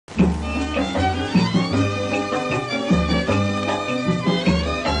My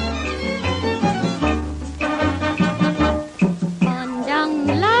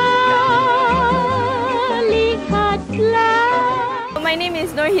name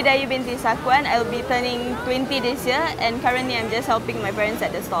is Nur Hidayah binti Sakwan. I'll be turning 20 this year, and currently I'm just helping my parents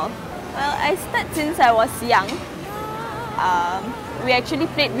at the stall. Well, I started since I was young. We actually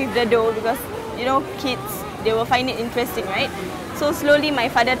played with the dough because, you know, kids, they will find it interesting, right? So slowly my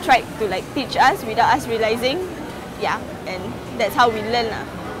father tried to teach us without us realizing. Yeah, and that's how we learn.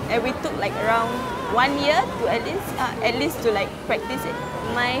 And we took around 1 year to at least to practice it.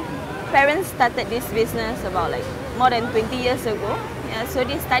 My parents started this business about more than 20 years ago. Yeah, so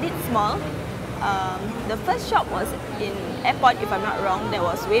they started small. The first shop was in airport, if I'm not wrong. That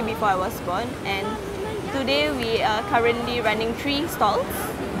was way before I was born. And today we are currently running 3 stalls.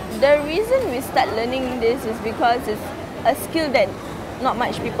 The reason we start learning this is because it's a skill that not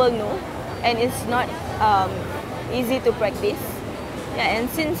much people know, and it's not easy to practice. Yeah, and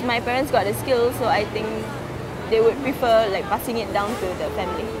since my parents got the skill, so I think they would prefer passing it down to the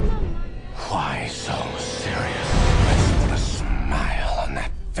family. Why so serious? Let's put a smile on that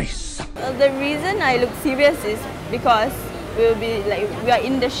face. Well, the reason I look serious is because we are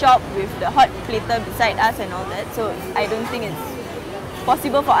in the shop with the hot platter beside us and all that. So I don't think it's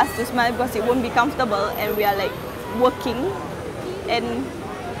possible for us to smile because it won't be comfortable, and we are working, and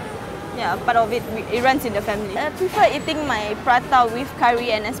yeah, part of it runs in the family. I prefer eating my prata with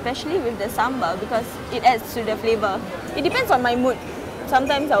curry and especially with the sambal because it adds to the flavor. It depends on my mood.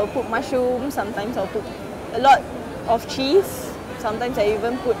 Sometimes I will put mushrooms, sometimes I'll put a lot of cheese, sometimes I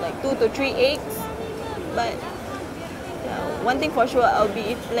even put 2 to 3 eggs. But yeah, one thing for sure, I'll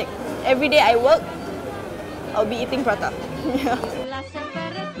be every day I work, I'll be eating prata. Yeah.